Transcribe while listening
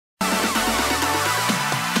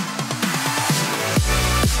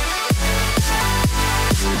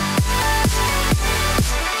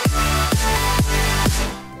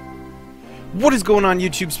What is going on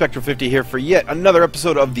YouTube? Spectral50 here for yet another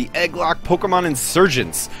episode of the Egglocke Pokemon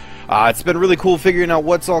Insurgence. It's been really cool figuring out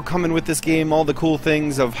what's all coming with this game, all the cool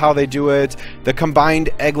things of how they do it. The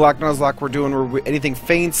combined Egglocke Nuzlocke we're doing where anything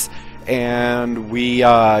faints and we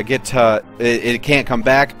get to, it can't come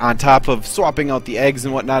back, on top of swapping out the eggs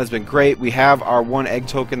and whatnot has been great. We have our one egg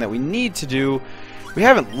token that we need to do. We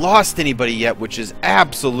haven't lost anybody yet, which is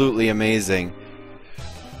absolutely amazing.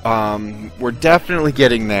 We're definitely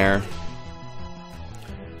getting there.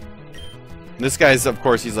 This guy's, of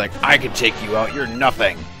course, he's like, I can take you out, you're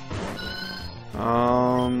nothing.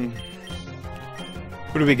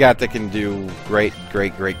 Who do we got that can do great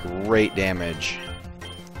damage?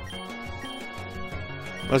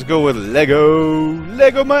 Let's go with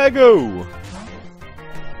Lego Mago.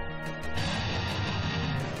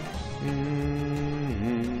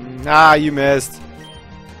 Ah, you missed.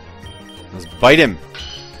 Let's bite him.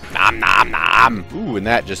 Nom nom nom. Ooh, and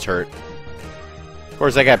that just hurt. Of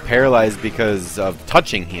course, I got paralyzed because of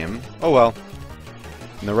touching him. Oh well.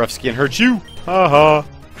 And the rough skin hurts you. Haha.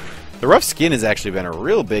 The rough skin has actually been a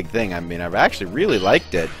real big thing. I mean, I've actually really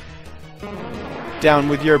liked it. Down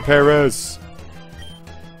with your Paris.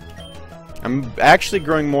 I'm actually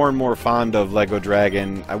growing more and more fond of Lego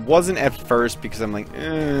Dragon. I wasn't at first because I'm like,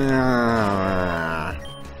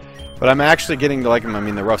 but I'm actually getting to like him. I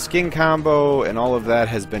mean, the rough skin combo and all of that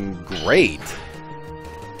has been great.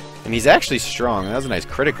 And he's actually strong. That was a nice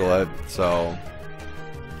critical, so...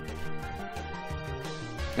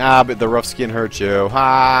 Ah, but the rough skin hurts you.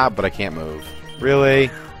 Ha, but I can't move.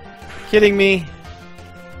 Really? Kidding me?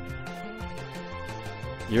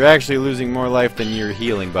 You're actually losing more life than you're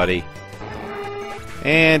healing, buddy.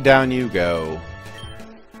 And down you go.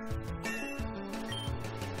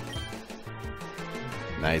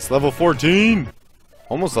 Nice. Level 14!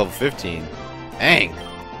 Almost level 15. Dang!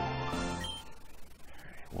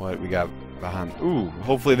 What we got behind? Ooh,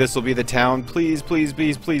 hopefully this will be the town. Please, please,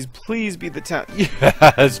 please, please, please be the town.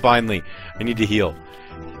 Yes, finally. I need to heal.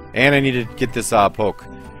 And I need to get this poke.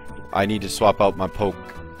 I need to swap out my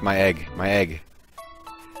my egg.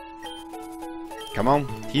 Come on,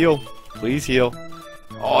 heal. Please heal.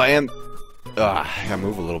 Oh, and I gotta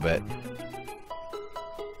move a little bit.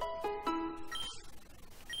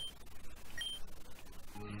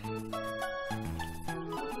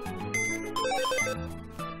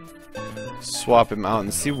 Swap him out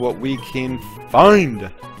and see what we can find.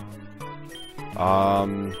 Just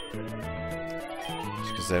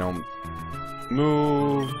because I don't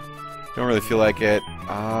move, don't really feel like it.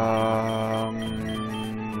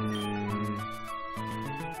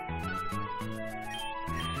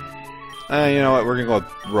 You know what? We're gonna go with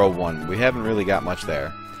row 1. We haven't really got much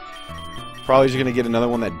there. Probably just gonna get another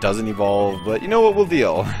one that doesn't evolve, but you know what? We'll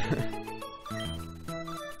deal.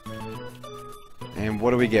 And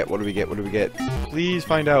what do we get? What do we get? What do we get? Please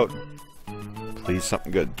find out. Please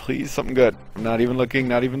something good. Please something good. I'm not even looking.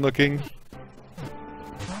 Not even looking.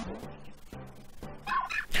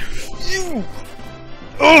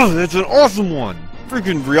 Oh, that's an awesome one.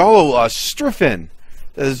 Freaking Riolo Striffin.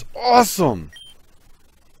 That is awesome.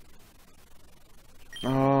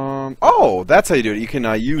 Oh, that's how you do it. You can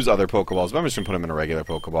use other Pokeballs, but I'm just gonna put him in a regular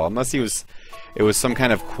Pokeball. Unless it was some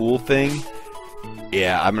kind of cool thing.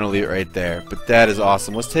 Yeah, I'm gonna leave it right there. But that is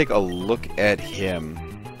awesome. Let's take a look at him.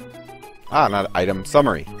 Ah, not item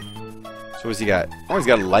summary. So what's he got? Oh, he's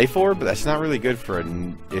got a life orb, but that's not really good for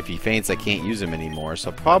if he faints. I can't use him anymore.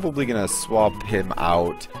 So probably gonna swap him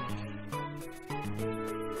out.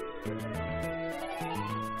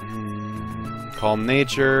 Calm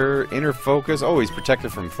nature, inner focus. Oh, he's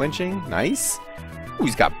protected from flinching. Nice. Oh,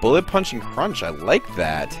 he's got bullet punch and crunch. I like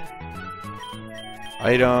that.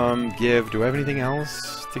 Item, give. Do I have anything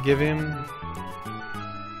else to give him?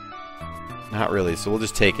 Not really, so we'll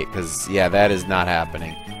just take it, because, yeah, that is not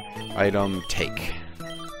happening. Item, take.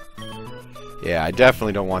 Yeah, I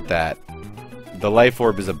definitely don't want that. The life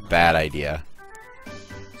orb is a bad idea.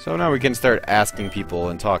 So now we can start asking people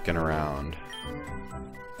and talking around.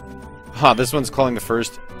 Huh, this one's calling the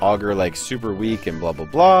first auger, like, super weak and blah blah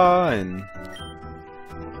blah, and...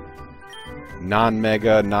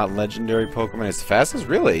 non-mega, not legendary Pokemon as fast as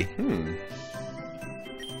really?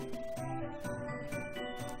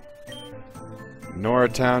 Nora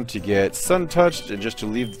Town to get Sun Touched and just to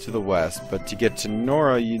leave to the west, but to get to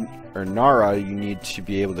Nara you need to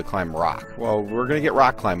be able to climb rock. Well, we're gonna get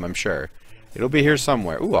rock climb, I'm sure. It'll be here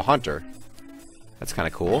somewhere. Ooh, a hunter. That's kind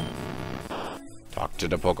of cool. Talk to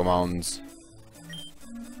the Pokemons.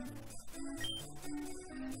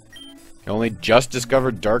 You only just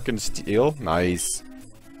discovered Dark and Steel? Nice.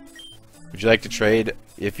 Would you like to trade?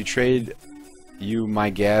 If you trade you my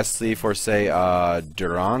ghastly for, say,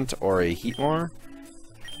 Durant or a Heatmore?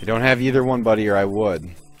 I don't have either one, buddy, or I would.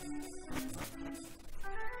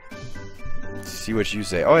 See what you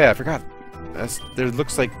say. Oh yeah, I forgot. There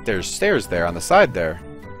looks like there's stairs there on the side there.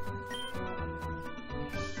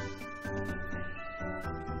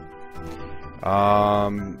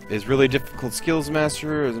 Is really difficult skills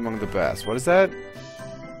master is among the best. What is that?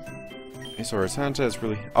 Asaurus Hunter is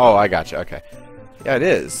really... Oh, I gotcha. Okay. Yeah, it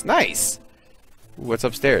is. Nice! Ooh, what's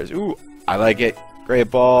upstairs? Ooh, I like it.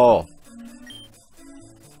 Great ball.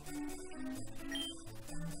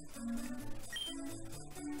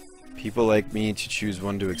 People like me to choose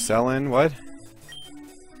one to excel in. What?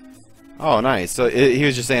 Oh, nice. So he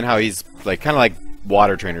was just saying how he's like kind of like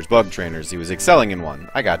water trainers, bug trainers. He was excelling in one.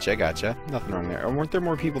 I gotcha, I gotcha. Nothing wrong there. Weren't there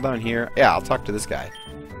more people down here? Yeah, I'll talk to this guy.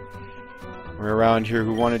 We're around here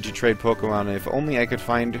who wanted to trade Pokemon. If only I could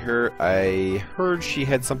find her. I heard she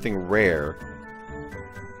had something rare.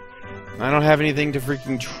 I don't have anything to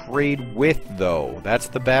freaking trade with, though. That's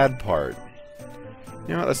the bad part.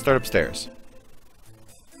 You know what? Let's start upstairs.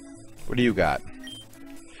 What do you got?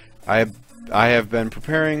 I have been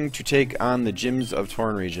preparing to take on the gyms of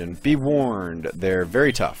Torn Region. Be warned, they're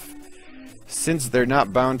very tough. Since they're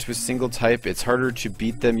not bound to a single type, it's harder to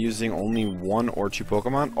beat them using only 1 or 2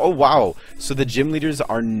 Pokemon. Oh wow! So the gym leaders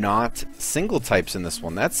are not single types in this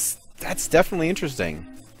one. That's definitely interesting.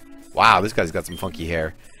 Wow, this guy's got some funky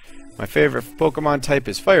hair. My favorite Pokemon type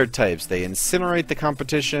is Fire types. They incinerate the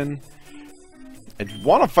competition. I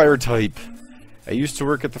want a Fire type. I used to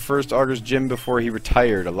work at the first Augur's gym before he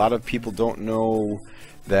retired. A lot of people don't know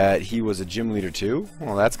that he was a gym leader too.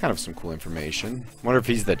 Well, that's kind of some cool information. Wonder if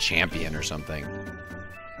he's the champion or something.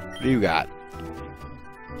 What do you got?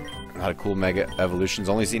 A lot of cool Mega Evolutions.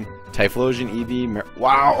 Only seen Typhlosion, Eevee,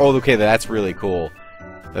 wow! Oh, okay, that's really cool.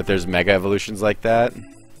 That there's Mega Evolutions like that.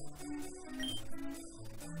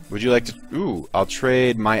 Would you like to... Ooh, I'll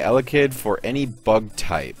trade my Elekid for any bug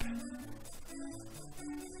type.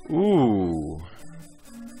 Ooh.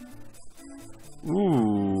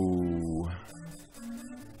 Ooh.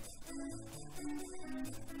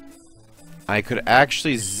 I could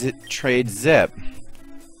actually trade Zip.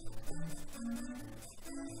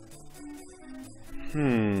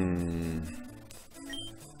 I'm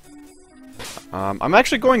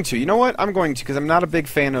actually going to. You know what? I'm going to, because I'm not a big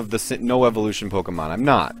fan of the no evolution Pokemon. I'm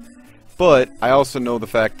not. But I also know the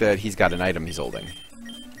fact that he's got an item he's holding.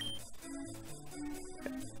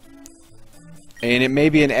 And it may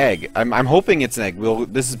be an egg. I'm hoping it's an egg.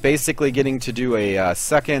 This is basically getting to do a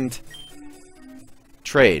second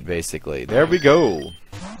trade, basically. There we go.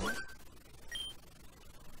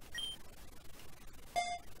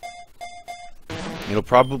 It'll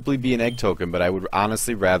probably be an egg token, but I would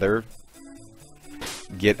honestly rather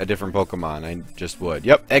get a different Pokemon. I just would.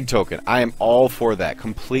 Yep, egg token. I am all for that.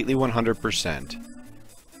 Completely 100%.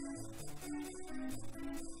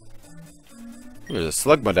 There's a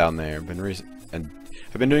Slugma down there.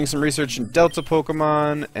 I've been doing some research in Delta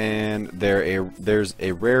Pokemon, and there's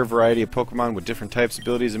a rare variety of Pokemon with different types,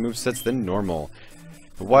 abilities, and movesets than normal.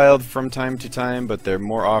 Wild from time to time, but they're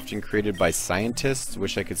more often created by scientists.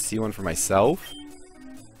 Wish I could see one for myself.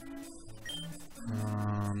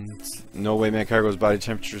 No way Magcargo's body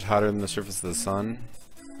temperature is hotter than the surface of the sun.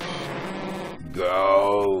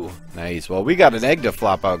 Go! Nice. Well, we got an egg to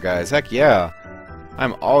flop out, guys. Heck yeah.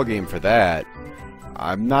 I'm all game for that.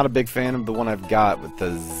 I'm not a big fan of the one I've got with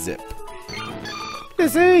the Zip.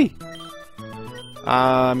 Is he?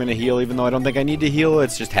 I'm gonna heal, even though I don't think I need to heal.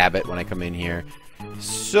 It's just habit when I come in here.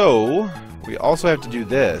 So, we also have to do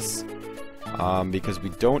this. Because we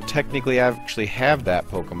don't technically actually have that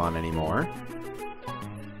Pokemon anymore.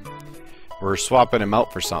 We're swapping him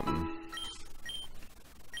out for something.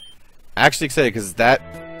 Actually excited, because that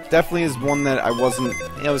definitely is one that I wasn't...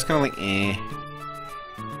 Yeah, I was kind of like, eh.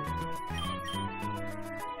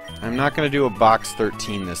 I'm not going to do a box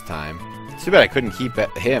 13 this time. It's too bad I couldn't keep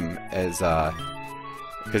him as,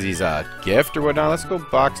 because he's a gift or whatnot. Let's go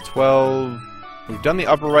box 12. We've done the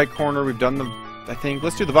upper right corner. We've done the, I think,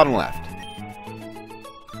 let's do the bottom left.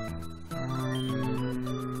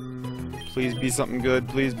 Please be something good.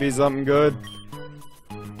 Please be something good.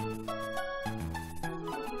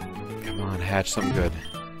 Come on, hatch something good.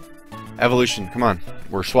 Evolution, come on.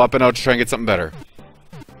 We're swapping out to try and get something better.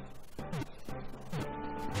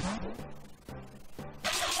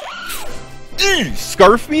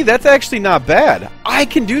 Scarf me? That's actually not bad. I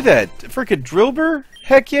can do that. Frickin' Drillbur?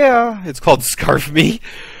 Heck yeah. It's called Scarf Me.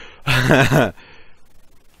 I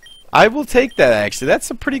will take that, actually. That's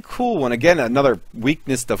a pretty cool one. Again, another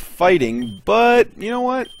weakness to fighting, but you know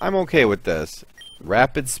what? I'm okay with this.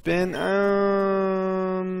 Rapid Spin?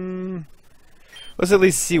 Let's at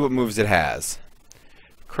least see what moves it has.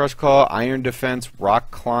 Crush Claw, Iron Defense,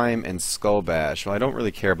 Rock Climb, and Skull Bash. Well, I don't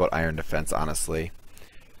really care about Iron Defense, honestly.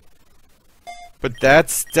 But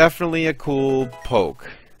that's definitely a cool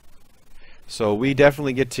poke. So we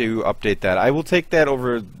definitely get to update that. I will take that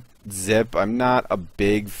over Zip. I'm not a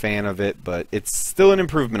big fan of it, but it's still an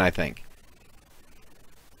improvement, I think.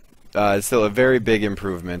 It's still a very big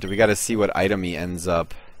improvement. We got to see what item he ends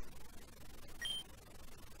up.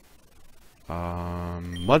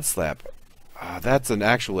 Mud Slap. That's an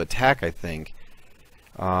actual attack, I think.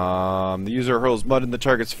 The user hurls mud in the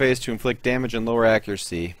target's face to inflict damage and lower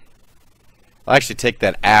accuracy. I'll actually take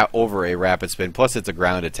that over a rapid spin. Plus, it's a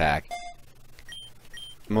ground attack.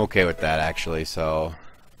 I'm okay with that, actually. So,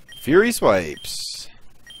 Fury Swipes.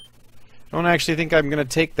 Don't actually think I'm going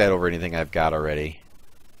to take that over anything I've got already.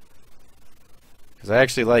 Because I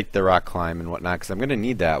actually like the Rock Climb and whatnot, because I'm going to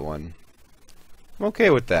need that one. I'm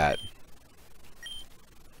okay with that.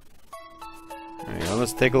 Alright, well,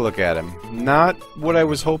 let's take a look at him. Not what I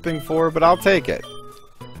was hoping for, but I'll take it.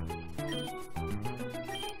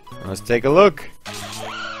 Let's take a look.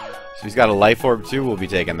 So he's got a Life Orb too. We'll be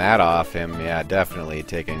taking that off him. Yeah, definitely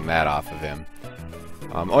taking that off of him.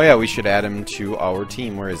 Oh yeah, we should add him to our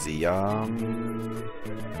team. Where is he?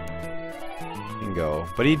 Bingo.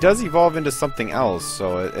 But he does evolve into something else,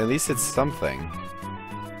 so at least it's something.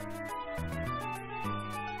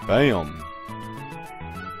 Bam.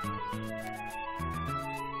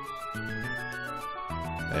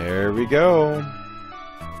 There we go.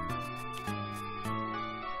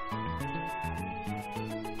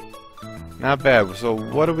 Not bad. So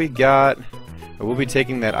what do we got? We'll be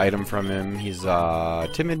taking that item from him. He's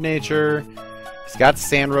timid nature. He's got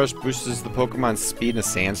Sand Rush, boosts the Pokemon's speed in a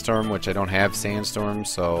Sandstorm, which I don't have Sandstorm,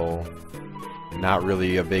 so not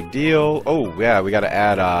really a big deal. Oh yeah, we got to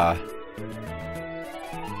add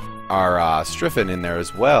our Striffen in there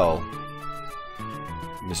as well.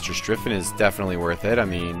 Mr. Striffen is definitely worth it. I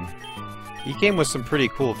mean, he came with some pretty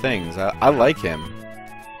cool things. I like him.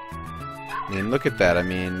 I mean, look at that. I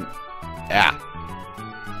mean, yeah.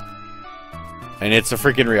 And it's a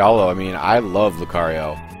freaking Riolo. I mean, I love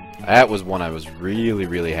Lucario. That was one I was really,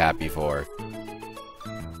 really happy for.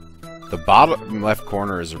 The bottom left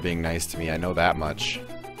corners are being nice to me. I know that much.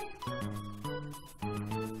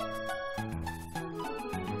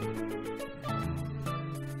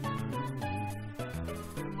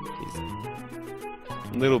 He's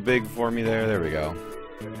a little big for me there. There we go.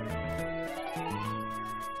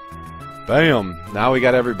 Bam! Now we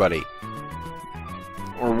got everybody.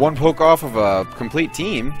 We're one poke off of a complete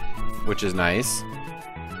team, which is nice.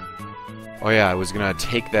 Oh yeah, I was gonna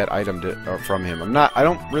take that item from him. I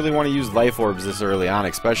don't really want to use Life Orbs this early on,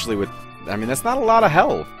 especially with... I mean, that's not a lot of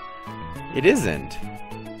health. It isn't.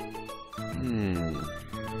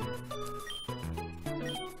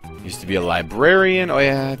 Used to be a librarian. Oh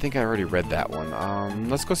yeah, I think I already read that one.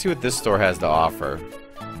 Let's go see what this store has to offer.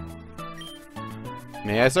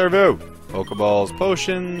 May I serve you? Pokeballs,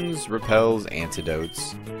 potions, repels,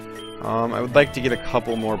 antidotes. I would like to get a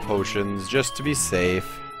couple more potions just to be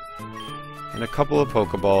safe. And a couple of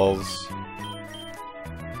Pokeballs.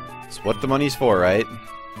 That's what the money's for, right?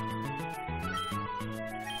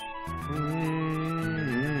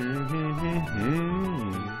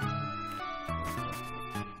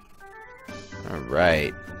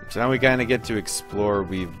 Alright. So now we kind of get to explore.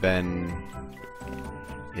 We've been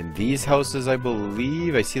in these houses, I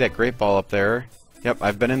believe. I see that Great Ball up there. Yep,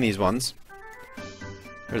 I've been in these ones.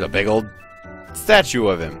 There's a big old statue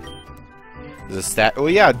of him. There's a oh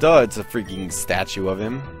yeah, duh, it's a freaking statue of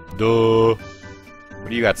him. Duh. What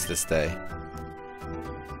do you got this day?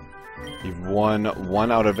 You've won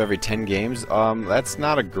 1 out of every 10 games. That's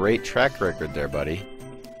not a great track record there, buddy.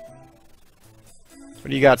 What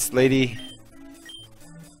do you got, lady?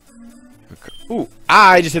 Ooh,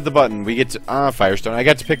 I just hit the button. We get to Firestone. I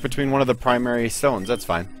got to pick between one of the primary stones. That's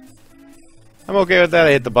fine. I'm okay with that.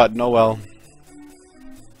 I hit the button. Oh well.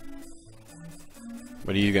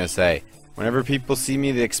 What are you gonna say? Whenever people see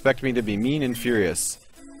me, they expect me to be mean and furious.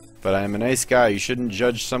 But I am a nice guy. You shouldn't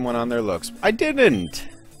judge someone on their looks. I didn't!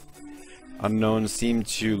 Unknowns seem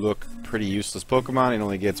to look pretty useless Pokemon. It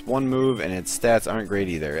only gets 1 move, and its stats aren't great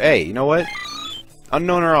either. Hey, you know what?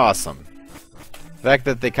 Unknown are awesome. The fact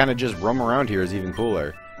that they kind of just roam around here is even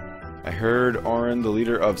cooler. I heard Orin, the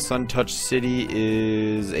leader of Sun-Touched City,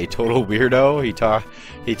 is a total weirdo.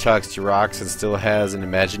 He talks to rocks and still has an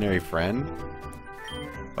imaginary friend.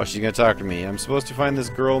 Oh, she's gonna talk to me. I'm supposed to find this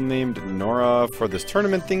girl named Nora for this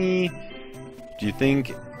tournament thingy. Do you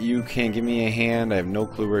think you can give me a hand? I have no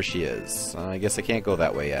clue where she is. I guess I can't go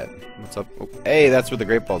that way yet. What's up? Oh, hey, that's where the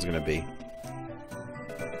Great Ball's gonna be.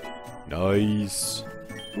 Nice.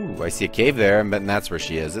 Ooh, I see a cave there. I'm betting that's where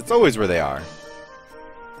she is. It's always where they are.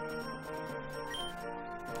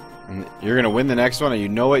 And you're gonna win the next one, and you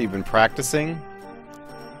know it. You've been practicing.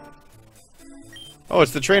 Oh,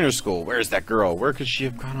 it's the trainer school. Where's that girl? Where could she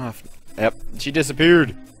have gone off? Yep, she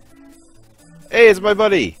disappeared. Hey, it's my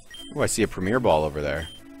buddy. Oh, I see a premier ball over there.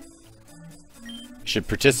 Should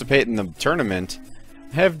participate in the tournament.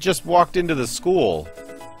 Have just walked into the school.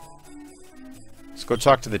 Let's go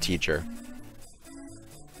talk to the teacher.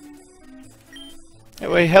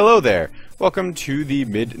 Anyway, hello there. Welcome to the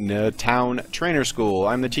Midtown Trainer School.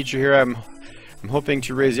 I'm the teacher here. I'm hoping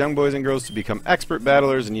to raise young boys and girls to become expert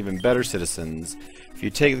battlers and even better citizens. If you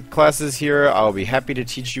take classes here, I'll be happy to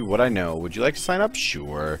teach you what I know. Would you like to sign up?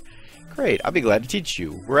 Sure. Great, I'll be glad to teach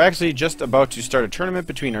you. We're actually just about to start a tournament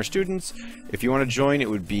between our students. If you want to join, it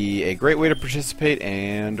would be a great way to participate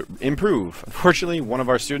and improve. Unfortunately, one of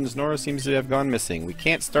our students, Nora, seems to have gone missing. We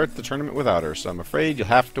can't start the tournament without her, so I'm afraid you'll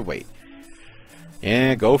have to wait.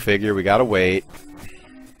 Yeah, go figure, we gotta wait.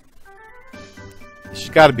 She's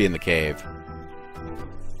gotta be in the cave.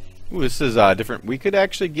 Ooh, this is different. We could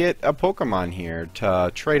actually get a Pokemon here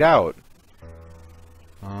to trade out.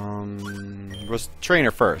 Let's train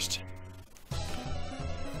her first.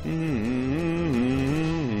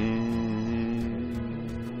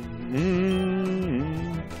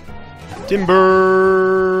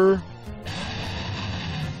 Timber.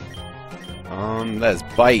 That's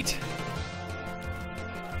bite.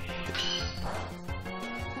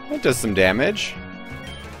 That does some damage.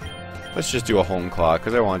 Let's just do a home claw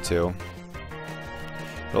because I want to.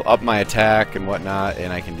 It'll up my attack and whatnot,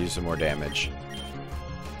 and I can do some more damage.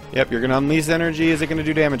 Yep, you're gonna unleash energy. Is it gonna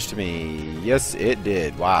do damage to me? Yes, it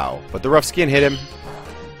did. Wow. But the rough skin hit him.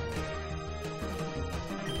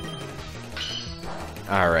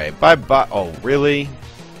 Alright, bye-bye. Oh, really?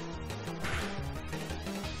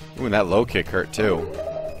 Ooh, and that low kick hurt too.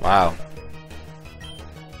 Wow.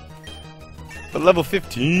 But level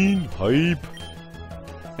 15, hype.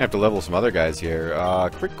 I have to level some other guys here.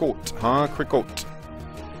 Cricket, huh? Cricket.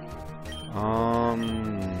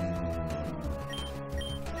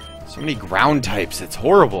 So many ground types, it's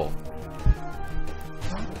horrible.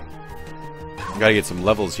 Gotta get some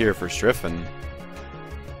levels here for Striffen.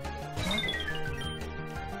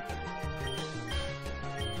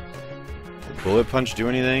 Did Bullet Punch do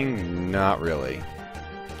anything? Not really.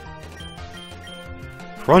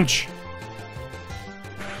 Crunch!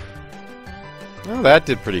 Oh, that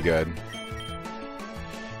did pretty good.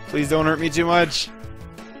 Please don't hurt me too much.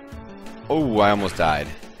 Oh, I almost died.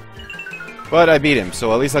 But I beat him,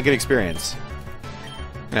 so at least I'll get experience.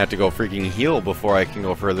 I'm gonna have to go freaking heal before I can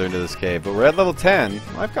go further into this cave. But we're at level 10.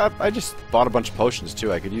 I just bought a bunch of potions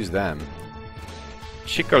too. I could use them.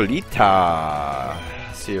 Chikorita.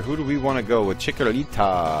 Let's see here, who do we want to go with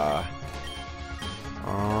Chikorita?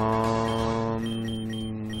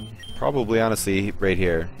 Probably, honestly, right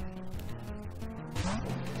here.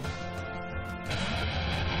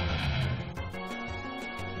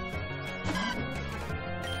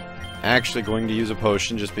 Actually going to use a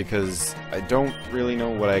potion just because I don't really know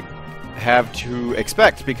what I have to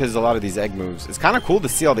expect because a lot of these egg moves. It's kind of cool to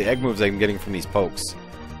see all the egg moves I'm getting from these pokes.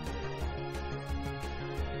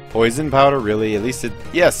 Poison powder, really? At least it...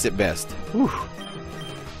 Yes, it missed. Whew.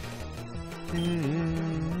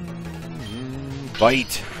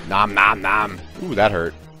 Bite. Nom nom nom. Ooh, that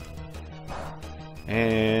hurt.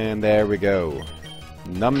 And there we go.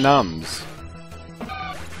 Num nums.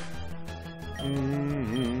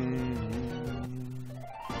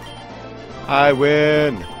 I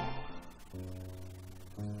win!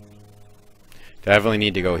 Definitely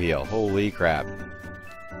need to go heal. Holy crap.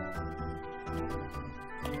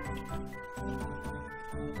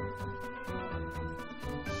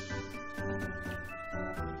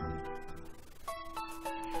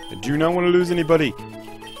 I do not want to lose anybody.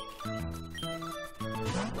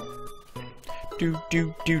 Do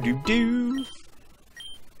do do do do.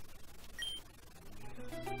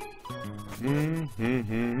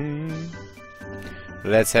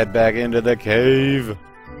 Let's head back into the cave.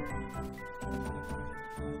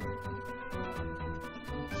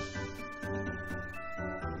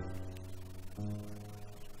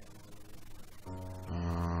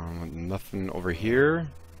 Nothing over here.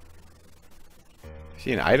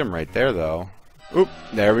 See an item right there, though. Oop,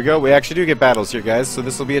 there we go. We actually do get battles here, guys, so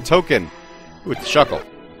this will be a token. Ooh, it's Shuckle.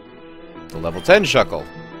 The level 10 Shuckle.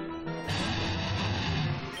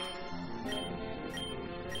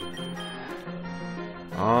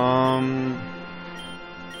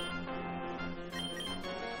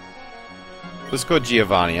 Let's go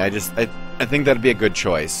Giovanni. I think that'd be a good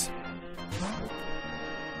choice.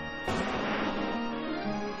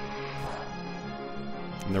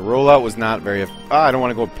 And the rollout was not very... I don't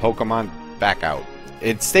want to go Pokemon back out.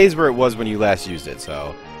 It stays where it was when you last used it,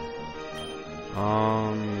 so...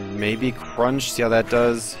 maybe Crunch, see how that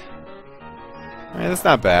does? Alright, that's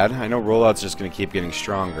not bad. I know rollout's just going to keep getting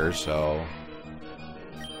stronger, so...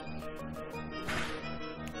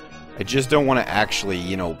 I just don't want to actually,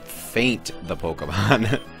 you know, faint the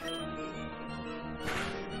Pokemon.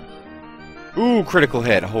 Ooh, critical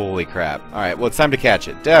hit. Holy crap. Alright, well, it's time to catch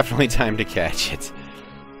it. Definitely time to catch it.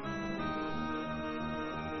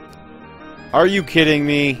 Are you kidding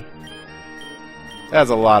me? That's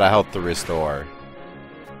a lot of health to restore.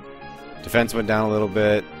 Defense went down a little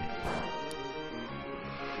bit.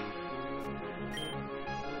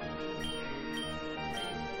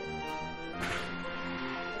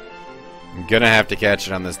 I'm gonna have to catch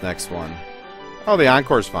it on this next one. Oh, the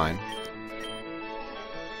Encore's fine.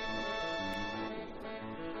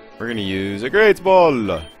 We're gonna use a Great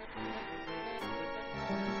Ball.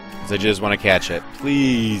 Because I just want to catch it.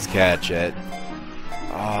 Please catch it.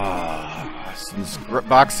 Since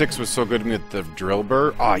box 6 was so good with the drill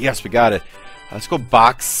burr. Oh, yes, we got it. Let's go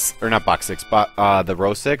box, or not box 6, but the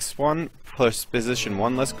row 6 one, plus position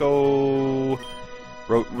 1. Let's go...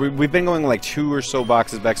 We've been going like 2 or so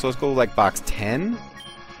boxes back, so let's go like box 10.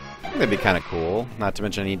 I think that'd be kind of cool. Not to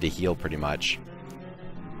mention I need to heal pretty much.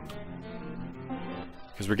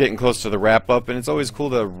 Because we're getting close to the wrap-up, and it's always cool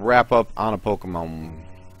to wrap up on a Pokemon.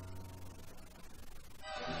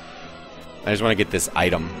 I just want to get this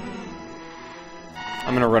item. I'm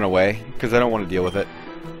going to run away, because I don't want to deal with it.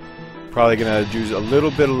 Probably going to do a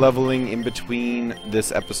little bit of leveling in between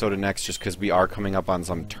this episode and next, just because we are coming up on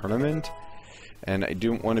some tournament. And I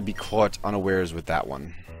don't want to be caught unawares with that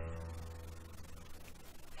one.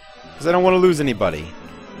 Because I don't want to lose anybody.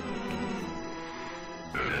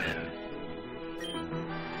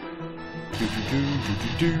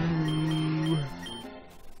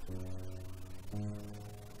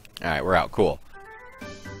 Alright, we're out. Cool.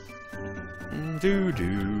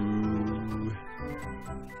 Doo-doo.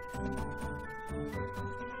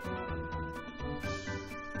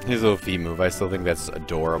 His little feet move. I still think that's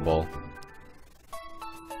adorable.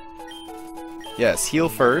 Yes, heal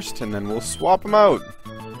first, and then we'll swap them out.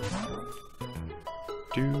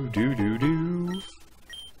 Do-do-do-do.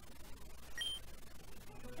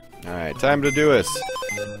 Alright, time to do this.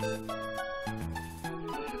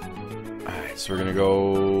 Alright, so we're gonna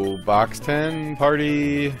go box 10,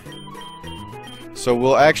 party. So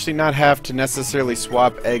we'll actually not have to necessarily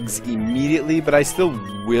swap eggs immediately, but I still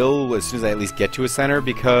will as soon as I at least get to a center,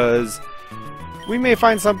 because we may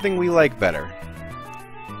find something we like better.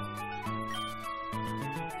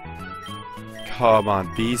 Come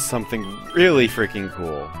on, be something really freaking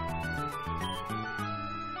cool.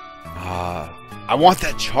 I want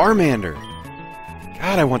that Charmander!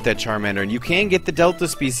 God, I want that Charmander, and you can get the Delta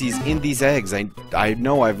species in these eggs. I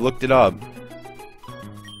know, I've looked it up.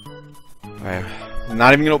 I'm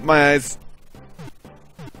not even gonna open my eyes.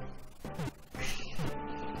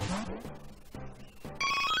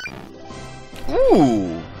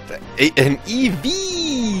 Ooh! An EV!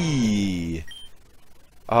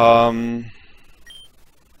 I'm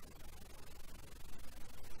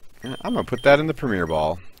gonna put that in the Premier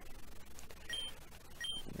Ball.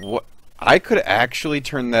 What? I could actually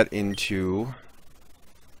turn that into...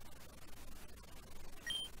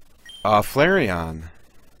 Flareon.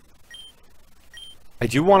 I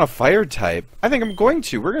do want a fire type. I think I'm going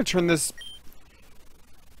to. We're gonna turn this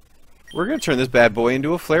bad boy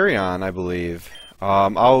into a Flareon, I believe.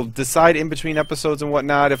 I'll decide in between episodes and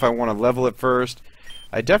whatnot if I want to level it first.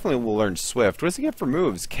 I definitely will learn Swift. What does it get for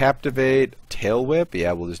moves? Captivate, Tail Whip?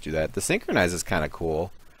 Yeah, we'll just do that. The Synchronize is kind of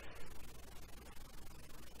cool.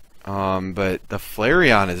 But the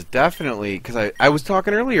Flareon is definitely... Because I was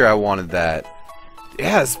talking earlier I wanted that.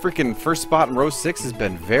 Yeah, this freaking first spot in row 6 has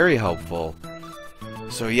been very helpful.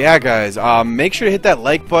 So yeah, guys, make sure to hit that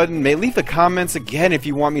like button. Leave the comments again if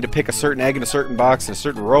you want me to pick a certain egg in a certain box in a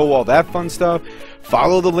certain row, all that fun stuff.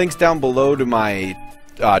 Follow the links down below to my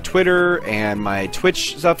Twitter and my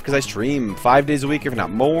Twitch stuff, because I stream 5 days a week, if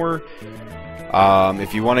not more.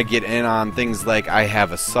 If you want to get in on things like I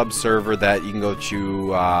have a sub server that you can go to,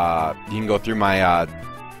 you can go through my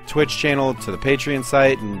Twitch channel to the Patreon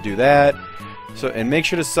site and do that. So, and make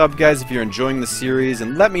sure to sub, guys, if you're enjoying the series,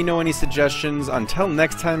 and let me know any suggestions. Until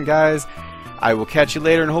next time, guys, I will catch you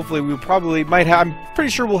later, and hopefully we probably might have, I'm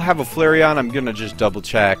pretty sure we'll have a Flareon. I'm gonna just double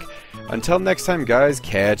check. Until next time, guys,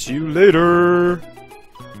 catch you later.